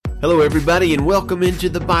Hello, everybody, and welcome into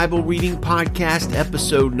the Bible Reading Podcast,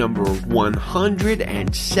 episode number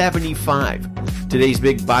 175. Today's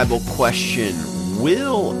big Bible question,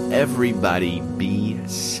 will everybody be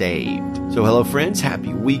saved? So, hello, friends.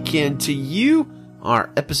 Happy weekend to you.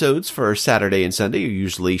 Our episodes for Saturday and Sunday are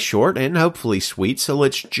usually short and hopefully sweet, so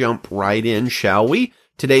let's jump right in, shall we?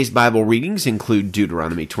 Today's Bible readings include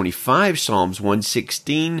Deuteronomy 25, Psalms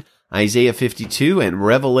 116, Isaiah 52, and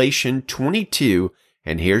Revelation 22.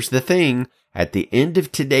 And here's the thing, at the end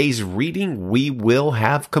of today's reading, we will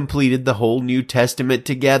have completed the whole New Testament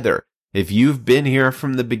together. If you've been here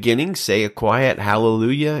from the beginning, say a quiet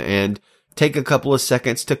hallelujah and take a couple of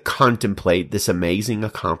seconds to contemplate this amazing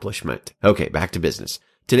accomplishment. Okay, back to business.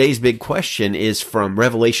 Today's big question is from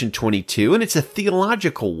Revelation 22, and it's a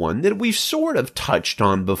theological one that we've sort of touched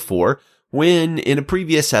on before when in a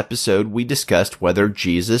previous episode we discussed whether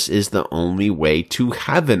Jesus is the only way to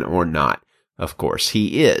heaven or not. Of course,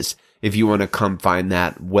 he is. If you want to come find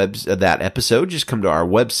that episode, just come to our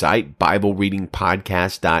website,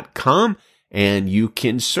 BibleReadingPodcast.com, and you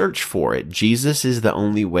can search for it. Jesus is the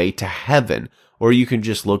only way to heaven. Or you can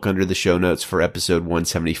just look under the show notes for episode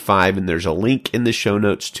 175, and there's a link in the show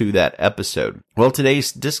notes to that episode. Well,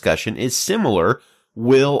 today's discussion is similar.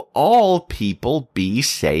 Will all people be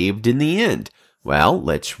saved in the end? Well,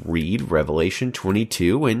 let's read Revelation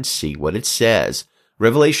 22 and see what it says.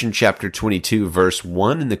 Revelation chapter 22, verse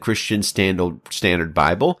 1 in the Christian Standard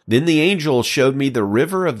Bible. Then the angel showed me the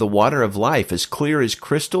river of the water of life, as clear as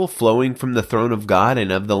crystal, flowing from the throne of God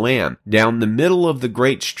and of the Lamb, down the middle of the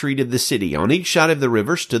great street of the city. On each side of the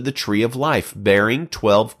river stood the tree of life, bearing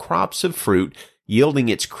 12 crops of fruit, yielding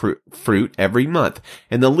its fruit every month.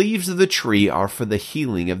 And the leaves of the tree are for the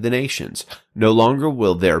healing of the nations. No longer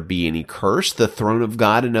will there be any curse. The throne of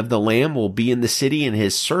God and of the Lamb will be in the city, and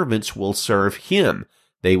his servants will serve him.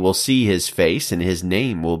 They will see his face, and his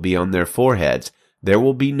name will be on their foreheads. There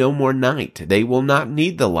will be no more night. They will not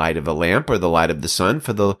need the light of a lamp or the light of the sun,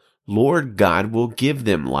 for the Lord God will give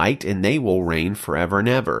them light, and they will reign forever and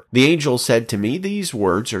ever. The angel said to me, these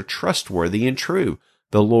words are trustworthy and true.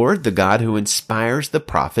 The Lord, the God who inspires the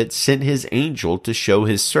prophets, sent his angel to show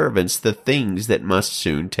his servants the things that must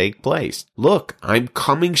soon take place. Look, I'm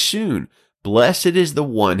coming soon. Blessed is the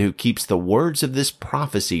one who keeps the words of this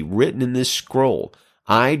prophecy written in this scroll.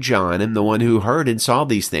 I, John, am the one who heard and saw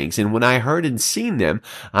these things, and when I heard and seen them,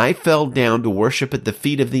 I fell down to worship at the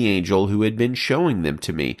feet of the angel who had been showing them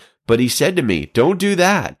to me. But he said to me, don't do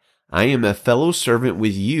that. I am a fellow servant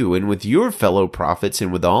with you and with your fellow prophets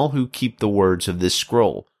and with all who keep the words of this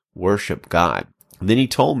scroll. Worship God. Then he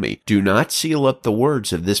told me, do not seal up the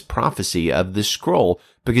words of this prophecy of this scroll,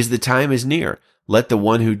 because the time is near. Let the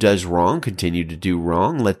one who does wrong continue to do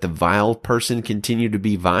wrong. Let the vile person continue to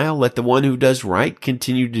be vile. Let the one who does right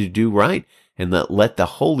continue to do right. And let the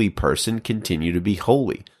holy person continue to be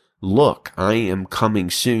holy. Look, I am coming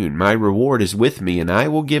soon. My reward is with me, and I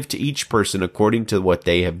will give to each person according to what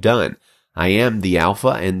they have done. I am the Alpha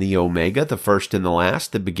and the Omega, the first and the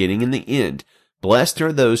last, the beginning and the end. Blessed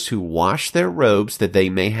are those who wash their robes, that they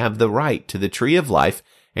may have the right to the tree of life,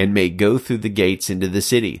 and may go through the gates into the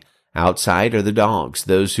city. Outside are the dogs,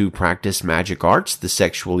 those who practice magic arts, the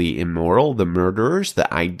sexually immoral, the murderers,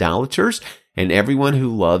 the idolaters, and everyone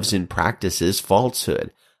who loves and practices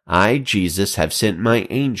falsehood. I, Jesus, have sent my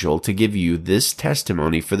angel to give you this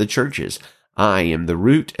testimony for the churches. I am the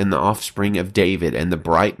root and the offspring of David and the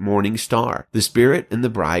bright morning star. The Spirit and the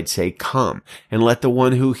bride say, come, and let the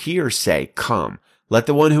one who hears say, come. Let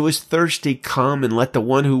the one who is thirsty come, and let the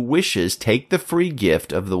one who wishes take the free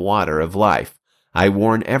gift of the water of life. I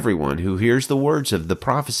warn everyone who hears the words of the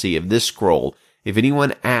prophecy of this scroll. If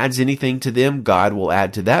anyone adds anything to them, God will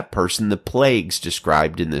add to that person the plagues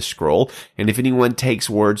described in this scroll. And if anyone takes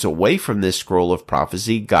words away from this scroll of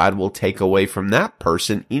prophecy, God will take away from that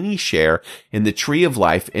person any share in the tree of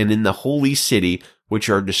life and in the holy city, which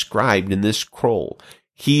are described in this scroll.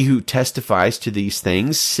 He who testifies to these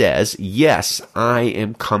things says, yes, I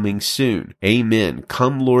am coming soon. Amen.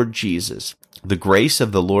 Come, Lord Jesus. The grace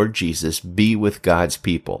of the Lord Jesus be with God's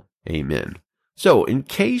people. Amen. So, in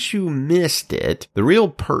case you missed it, the real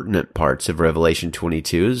pertinent parts of Revelation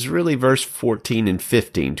 22 is really verse 14 and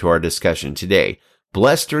 15 to our discussion today.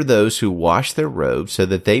 Blessed are those who wash their robes so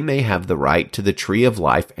that they may have the right to the tree of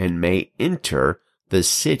life and may enter the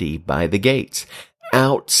city by the gates.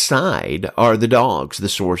 Outside are the dogs, the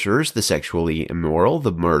sorcerers, the sexually immoral,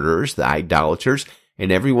 the murderers, the idolaters,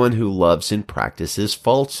 and everyone who loves and practices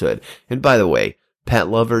falsehood. And by the way, pet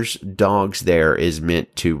lovers, dogs there is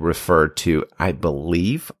meant to refer to, I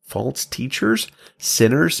believe, false teachers,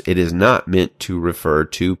 sinners. It is not meant to refer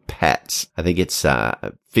to pets. I think it's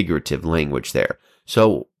figurative language there.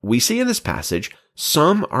 So we see in this passage,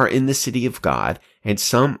 some are in the city of God and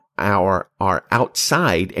some are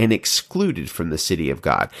outside and excluded from the city of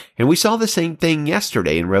God. And we saw the same thing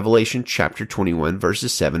yesterday in Revelation chapter 21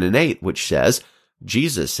 verses 7 and 8, which says,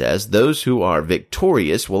 Jesus says, those who are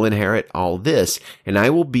victorious will inherit all this, and I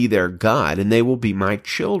will be their God, and they will be my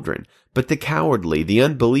children. But the cowardly, the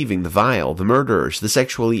unbelieving, the vile, the murderers, the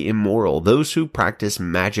sexually immoral, those who practice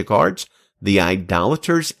magic arts, the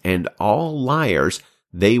idolaters, and all liars,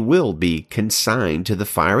 they will be consigned to the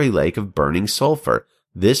fiery lake of burning sulfur.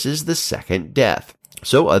 This is the second death.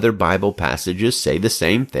 So other Bible passages say the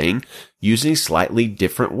same thing using slightly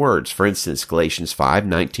different words. For instance, Galatians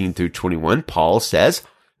 5:19 through 21, Paul says,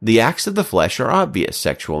 the acts of the flesh are obvious: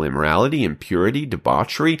 sexual immorality, impurity,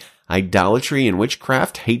 debauchery, idolatry and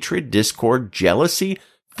witchcraft, hatred, discord, jealousy,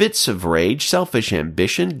 fits of rage, selfish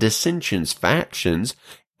ambition, dissensions, factions,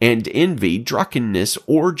 and envy, drunkenness,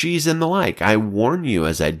 orgies, and the like. I warn you,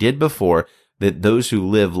 as I did before, that those who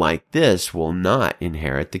live like this will not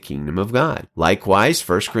inherit the kingdom of God. Likewise,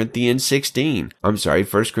 1 Corinthians 6, 9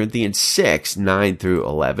 through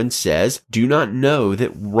 11 says, do not know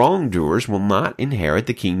that wrongdoers will not inherit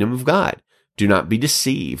the kingdom of God? Do not be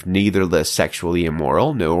deceived, neither the sexually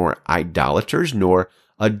immoral, nor idolaters, nor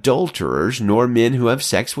adulterers, nor men who have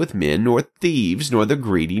sex with men, nor thieves, nor the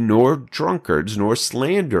greedy, nor drunkards, nor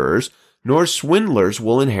slanderers, nor swindlers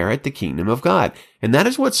will inherit the kingdom of God. And that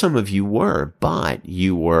is what some of you were, but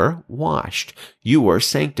you were washed. You were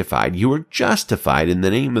sanctified. You were justified in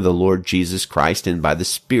the name of the Lord Jesus Christ and by the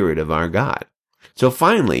Spirit of our God. So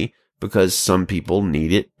finally, because some people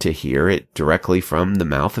need it to hear it directly from the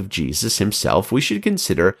mouth of Jesus himself, we should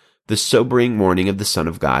consider the sobering warning of the Son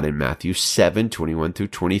of God in Matthew 7:21 through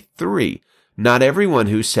 23. Not everyone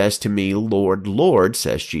who says to me, Lord, Lord,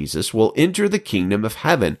 says Jesus, will enter the kingdom of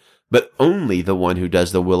heaven, but only the one who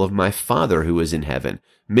does the will of my Father who is in heaven.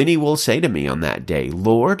 Many will say to me on that day,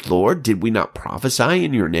 Lord, Lord, did we not prophesy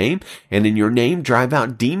in your name, and in your name drive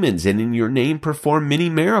out demons, and in your name perform many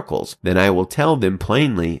miracles? Then I will tell them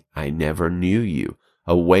plainly, I never knew you.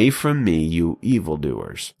 Away from me, you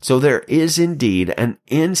evildoers. So there is indeed an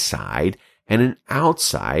inside and an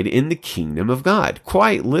outside in the kingdom of God.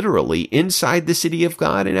 Quite literally, inside the city of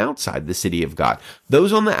God and outside the city of God.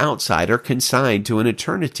 Those on the outside are consigned to an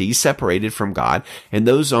eternity separated from God, and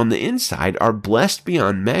those on the inside are blessed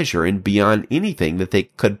beyond measure and beyond anything that they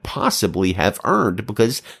could possibly have earned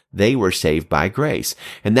because they were saved by grace.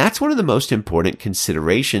 And that's one of the most important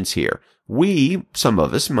considerations here. Some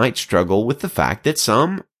of us might struggle with the fact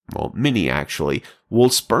that many actually, will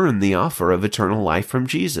spurn the offer of eternal life from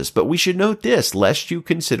Jesus. But we should note this, lest you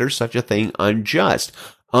consider such a thing unjust.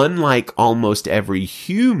 Unlike almost every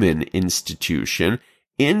human institution,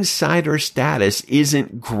 insider status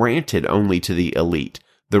isn't granted only to the elite,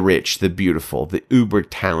 the rich, the beautiful, the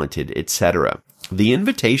uber-talented, etc. The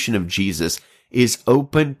invitation of Jesus is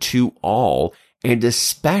open to all, and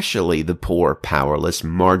especially the poor, powerless,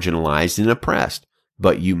 marginalized, and oppressed.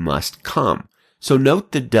 But you must come. So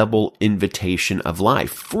note the double invitation of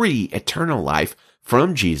life, free eternal life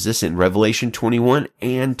from Jesus in Revelation 21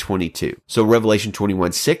 and 22. So Revelation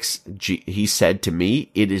 21:6, he said to me,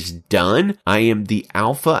 it is done. I am the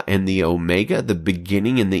Alpha and the Omega, the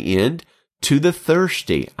beginning and the end. To the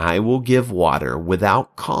thirsty, I will give water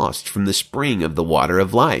without cost from the spring of the water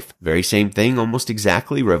of life. Very same thing, almost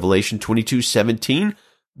exactly. Revelation 22:17.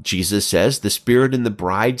 Jesus says, the Spirit and the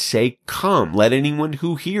bride say, come. Let anyone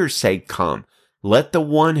who hears say, come. Let the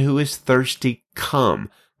one who is thirsty come.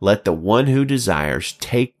 Let the one who desires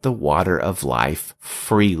take the water of life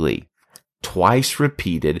freely. Twice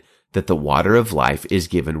repeated that the water of life is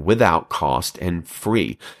given without cost and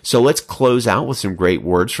free. So let's close out with some great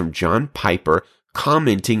words from John Piper,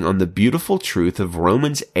 commenting on the beautiful truth of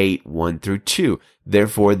Romans 8:1 through 2.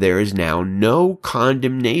 Therefore, there is now no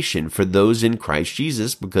condemnation for those in Christ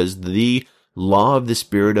Jesus, because the law of the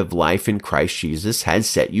Spirit of life in Christ Jesus has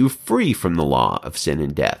set you free from the law of sin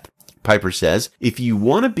and death. Piper says, if you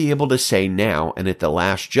want to be able to say now and at the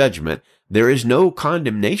last judgment, there is no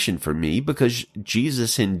condemnation for me because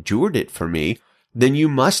Jesus endured it for me, then you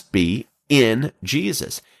must be in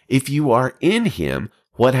Jesus. If you are in him,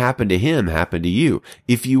 what happened to him happened to you.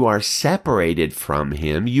 If you are separated from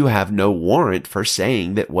him, you have no warrant for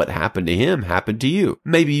saying that what happened to him happened to you.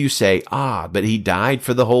 Maybe you say, but he died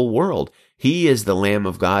for the whole world. He is the Lamb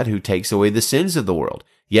of God who takes away the sins of the world.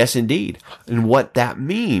 Yes, indeed. And what that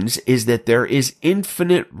means is that there is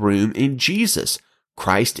infinite room in Jesus.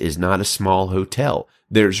 Christ is not a small hotel.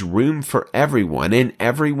 There's room for everyone, and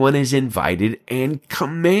everyone is invited and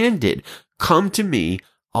commanded. Come to me,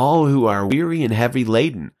 all who are weary and heavy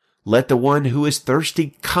laden. Let the one who is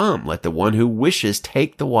thirsty come. Let the one who wishes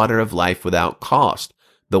take the water of life without cost.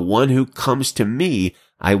 The one who comes to me,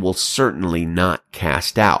 I will certainly not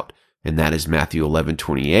cast out. And that is Matthew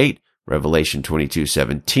 11:28, Revelation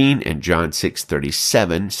 22:17, and John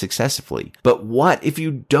 6:37 successively. But what if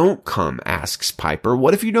you don't come, asks Piper.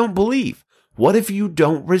 What if you don't believe? What if you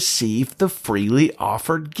don't receive the freely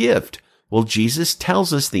offered gift? Well, Jesus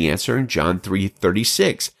tells us the answer in John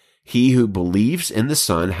 3:36. He who believes in the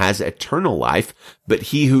Son has eternal life, but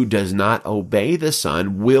he who does not obey the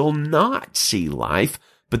Son will not see life,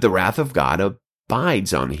 but the wrath of God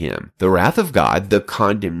abides on him. The wrath of God, the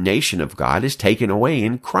condemnation of God, is taken away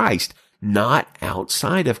in Christ, not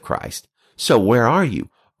outside of Christ. So where are you?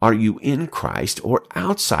 Are you in Christ or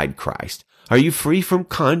outside Christ? Are you free from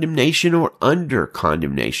condemnation or under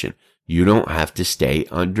condemnation? You don't have to stay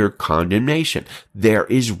under condemnation. There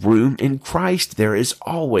is room in Christ. There is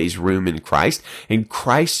always room in Christ. And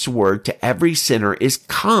Christ's word to every sinner is,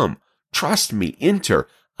 come, trust me, enter.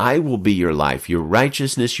 I will be your life, your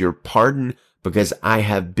righteousness, your pardon, because I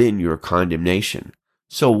have been your condemnation.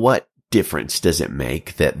 So what difference does it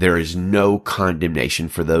make that there is no condemnation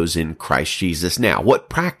for those in Christ Jesus now? What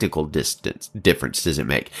practical difference does it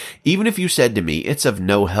make? Even if you said to me, it's of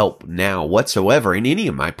no help now whatsoever in any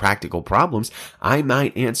of my practical problems, I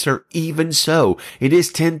might answer, even so, it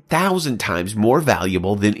is 10,000 times more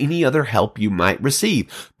valuable than any other help you might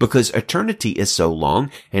receive, because eternity is so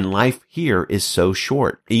long and life here is so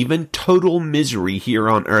short. Even total misery here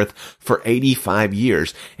on earth for 85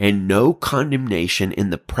 years and no condemnation in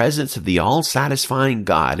the presence of the all-satisfying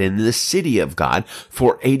God in the city of God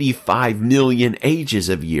for 85 million ages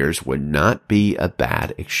of years would not be a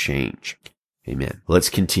bad exchange. Amen. Let's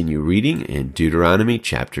continue reading in Deuteronomy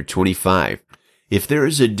chapter 25. If there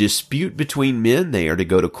is a dispute between men, they are to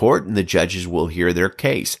go to court, and the judges will hear their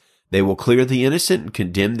case. They will clear the innocent and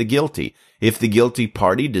condemn the guilty. If the guilty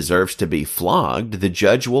party deserves to be flogged, the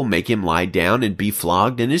judge will make him lie down and be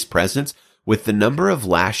flogged in his presence with the number of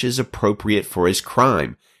lashes appropriate for his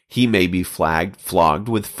crime. He may be flogged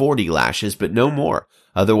with 40 lashes, but no more.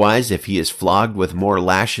 Otherwise, if he is flogged with more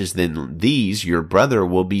lashes than these, your brother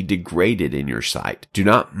will be degraded in your sight. Do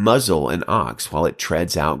not muzzle an ox while it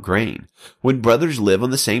treads out grain. When brothers live on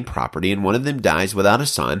the same property and one of them dies without a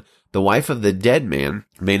son, the wife of the dead man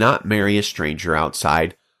may not marry a stranger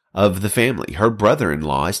outside of the family. Her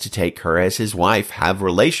brother-in-law is to take her as his wife, have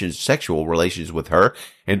sexual relations with her,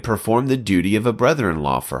 and perform the duty of a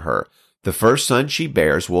brother-in-law for her. The first son she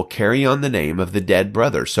bears will carry on the name of the dead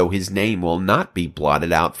brother, so his name will not be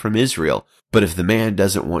blotted out from Israel. But if the man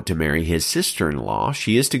doesn't want to marry his sister-in-law,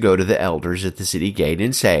 she is to go to the elders at the city gate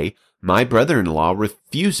and say, my brother-in-law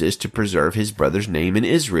refuses to preserve his brother's name in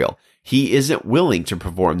Israel. He isn't willing to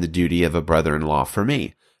perform the duty of a brother-in-law for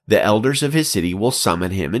me. The elders of his city will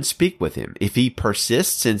summon him and speak with him. If he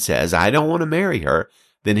persists and says, I don't want to marry her,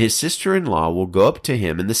 then his sister-in-law will go up to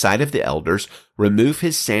him in the sight of the elders, remove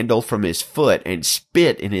his sandal from his foot, and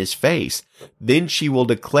spit in his face. Then she will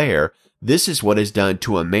declare, this is what is done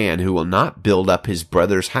to a man who will not build up his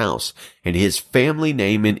brother's house, and his family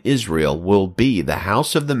name in Israel will be the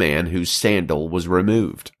house of the man whose sandal was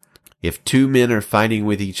removed. If two men are fighting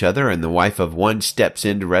with each other and the wife of one steps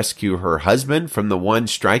in to rescue her husband from the one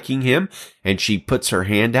striking him, and she puts her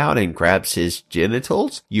hand out and grabs his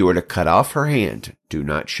genitals, you are to cut off her hand. Do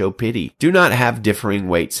not show pity. Do not have differing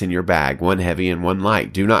weights in your bag, one heavy and one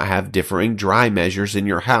light. Do not have differing dry measures in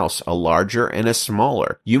your house, a larger and a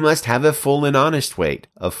smaller. You must have a full and honest weight,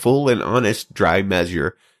 a full and honest dry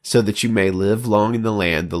measure, so that you may live long in the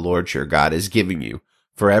land the Lord your God is giving you.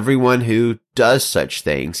 For everyone who does such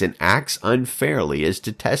things and acts unfairly is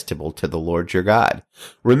detestable to the Lord your God.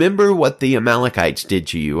 Remember what the Amalekites did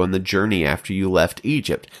to you on the journey after you left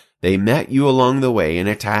Egypt. They met you along the way and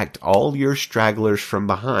attacked all your stragglers from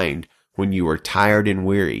behind when you were tired and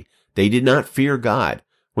weary. They did not fear God.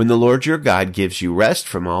 When the Lord your God gives you rest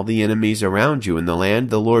from all the enemies around you in the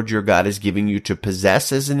land the Lord your God is giving you to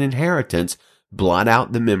possess as an inheritance, blot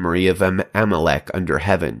out the memory of Amalek under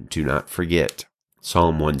heaven. Do not forget.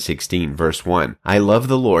 Psalm 116, verse 1. I love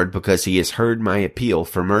the Lord because he has heard my appeal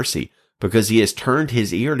for mercy. Because he has turned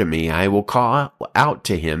his ear to me, I will call out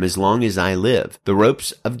to him as long as I live. The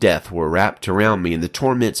ropes of death were wrapped around me, and the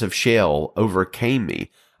torments of Sheol overcame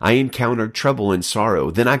me. I encountered trouble and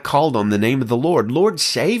sorrow. Then I called on the name of the Lord. Lord,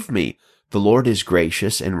 save me. The Lord is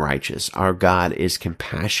gracious and righteous. Our God is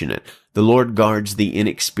compassionate. The Lord guards the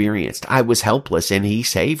inexperienced. I was helpless, and he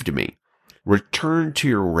saved me. Return to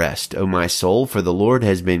your rest, O my soul, for the Lord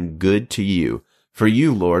has been good to you. For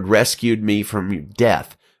you, Lord, rescued me from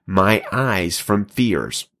death, my eyes from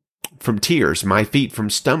fears. from tears, my feet from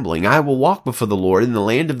stumbling. I will walk before the Lord in the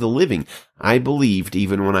land of the living. I believed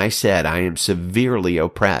even when I said I am severely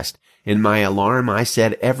oppressed. In my alarm I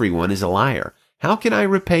said everyone is a liar. How can I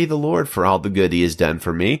repay the Lord for all the good he has done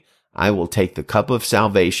for me? I will take the cup of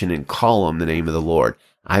salvation and call on the name of the Lord.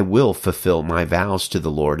 I will fulfill my vows to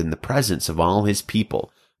the Lord in the presence of all his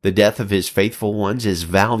people. The death of his faithful ones is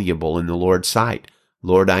valuable in the Lord's sight.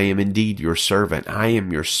 Lord, I am indeed your servant. I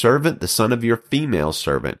am your servant, the son of your female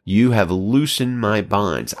servant. You have loosened my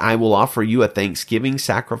bonds. I will offer you a thanksgiving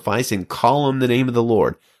sacrifice and call on the name of the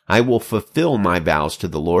Lord. I will fulfill my vows to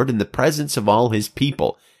the Lord in the presence of all his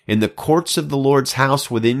people, in the courts of the Lord's house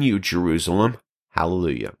within you, Jerusalem.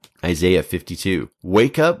 Hallelujah. Isaiah 52.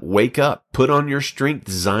 Wake up, put on your strength,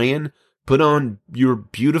 Zion. Put on your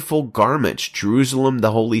beautiful garments, Jerusalem,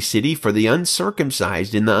 the holy city, for the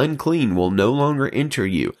uncircumcised and the unclean will no longer enter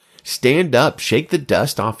you. Stand up, shake the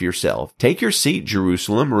dust off yourself. Take your seat,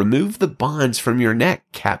 Jerusalem. Remove the bonds from your neck,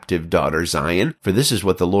 captive daughter Zion. For this is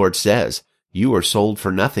what the Lord says. You are sold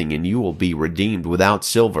for nothing, and you will be redeemed without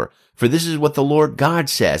silver. For this is what the Lord God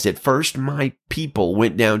says. At first my people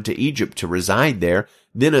went down to Egypt to reside there.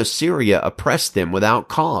 Then Assyria oppressed them without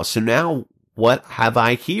cause. So now what have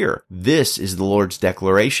I here? This is the Lord's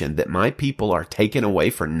declaration, that my people are taken away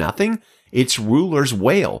for nothing. Its rulers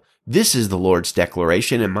wail. This is the Lord's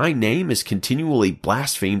declaration, and my name is continually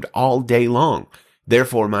blasphemed all day long.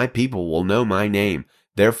 Therefore my people will know my name.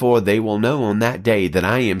 Therefore they will know on that day that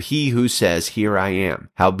I am he who says, Here I am.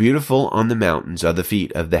 How beautiful on the mountains are the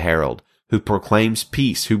feet of the herald, who proclaims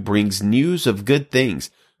peace, who brings news of good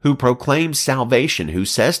things, who proclaims salvation, who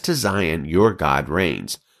says to Zion, Your God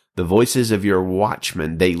reigns. The voices of your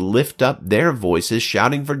watchmen, they lift up their voices,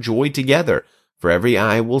 shouting for joy together. For every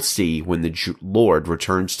eye will see when the Lord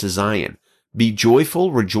returns to Zion. Be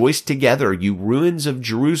joyful, rejoice together, you ruins of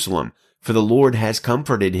Jerusalem, for the Lord has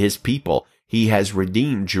comforted his people. He has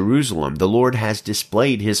redeemed Jerusalem. The Lord has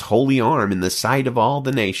displayed his holy arm in the sight of all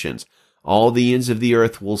the nations. All the ends of the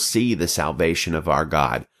earth will see the salvation of our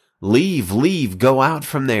God. Leave, go out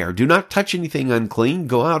from there. Do not touch anything unclean.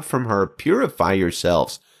 Go out from her. Purify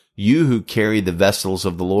yourselves, you who carry the vessels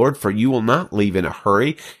of the Lord, for you will not leave in a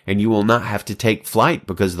hurry, and you will not have to take flight,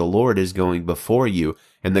 because the Lord is going before you,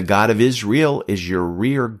 and the God of Israel is your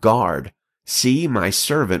rear guard. See, my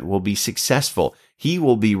servant will be successful. He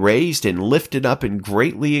will be raised and lifted up and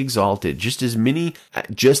greatly exalted. Just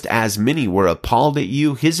as many were appalled at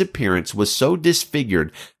you, his appearance was so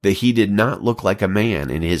disfigured that he did not look like a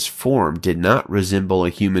man, and his form did not resemble a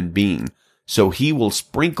human being. So he will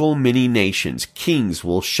sprinkle many nations. Kings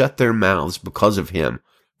will shut their mouths because of him,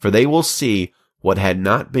 for they will see what had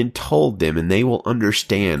not been told them, and they will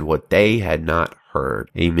understand what they had not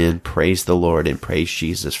heard. Amen. Praise the Lord, and praise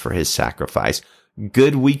Jesus for his sacrifice.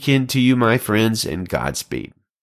 Good weekend to you, my friends, and Godspeed.